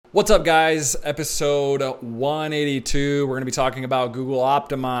What's up, guys? Episode 182. We're going to be talking about Google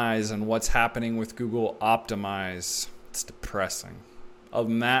Optimize and what's happening with Google Optimize. It's depressing. Other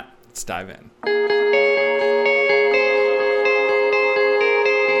than that, let's dive in.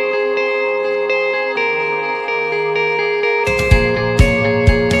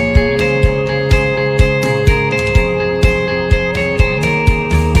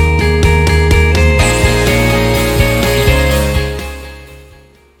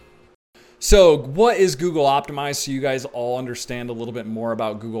 So what is Google Optimize? So you guys all understand a little bit more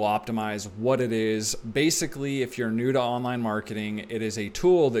about Google Optimize, what it is. Basically, if you're new to online marketing, it is a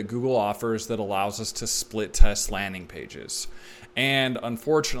tool that Google offers that allows us to split test landing pages. And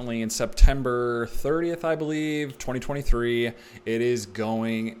unfortunately, in September 30th, I believe, 2023, it is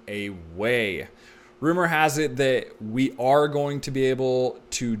going away. Rumor has it that we are going to be able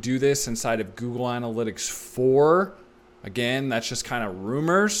to do this inside of Google Analytics 4. Again, that's just kind of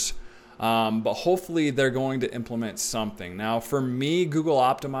rumors. But hopefully they're going to implement something. Now, for me, Google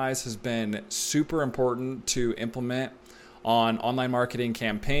Optimize has been super important to implement on online marketing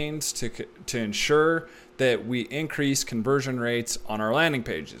campaigns to ensure that we increase conversion rates on our landing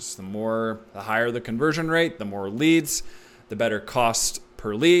pages. The higher the conversion rate, the more leads, the better cost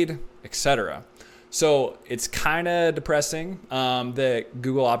per lead, etc. So it's kind of depressing that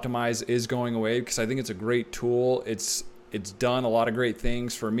Google Optimize is going away because I think it's a great tool. It's done a lot of great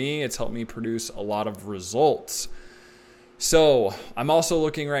things for me. It's helped me produce a lot of results. So I'm also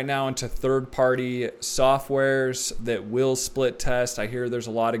looking right now into third-party softwares that will split test. I hear there's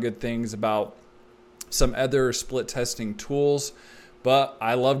a lot of good things about some other split testing tools, but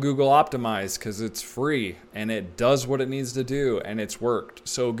I love Google Optimize because it's free and it does what it needs to do and it's worked.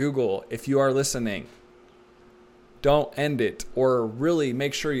 So Google, if you are listening, don't end it, or really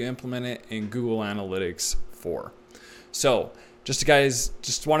make sure you implement it in Google Analytics 4. So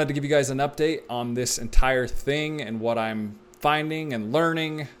just wanted to give you guys an update on this entire thing and what I'm finding and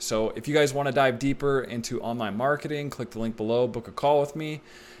learning. So if you guys want to dive deeper into online marketing, click the link below, book a call with me,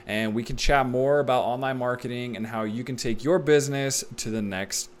 and we can chat more about online marketing and how you can take your business to the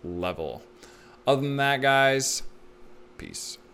next level. Other than that, guys, peace.